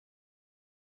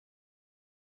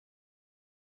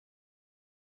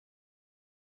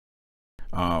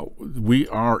We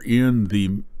are in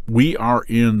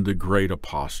the great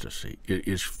apostasy. It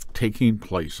is taking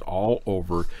place all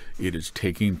over. It is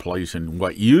taking place in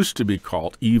what used to be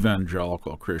called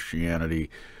evangelical Christianity,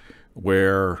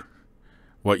 where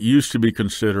what used to be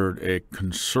considered a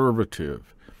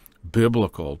conservative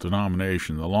biblical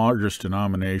denomination, the largest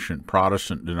denomination,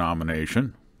 Protestant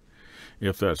denomination,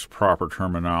 if that's proper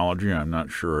terminology, I'm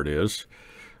not sure it is,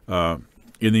 in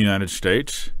the United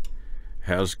States,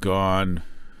 has gone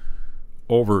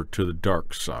over to the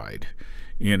dark side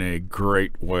in a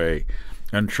great way.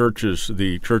 And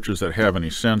the churches that have any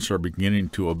sense are beginning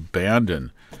to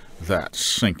abandon that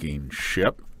sinking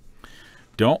ship.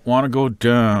 Don't want to go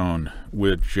down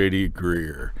with J.D.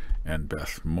 Greear and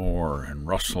Beth Moore and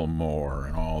Russell Moore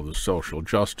and all the social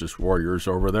justice warriors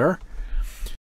over there.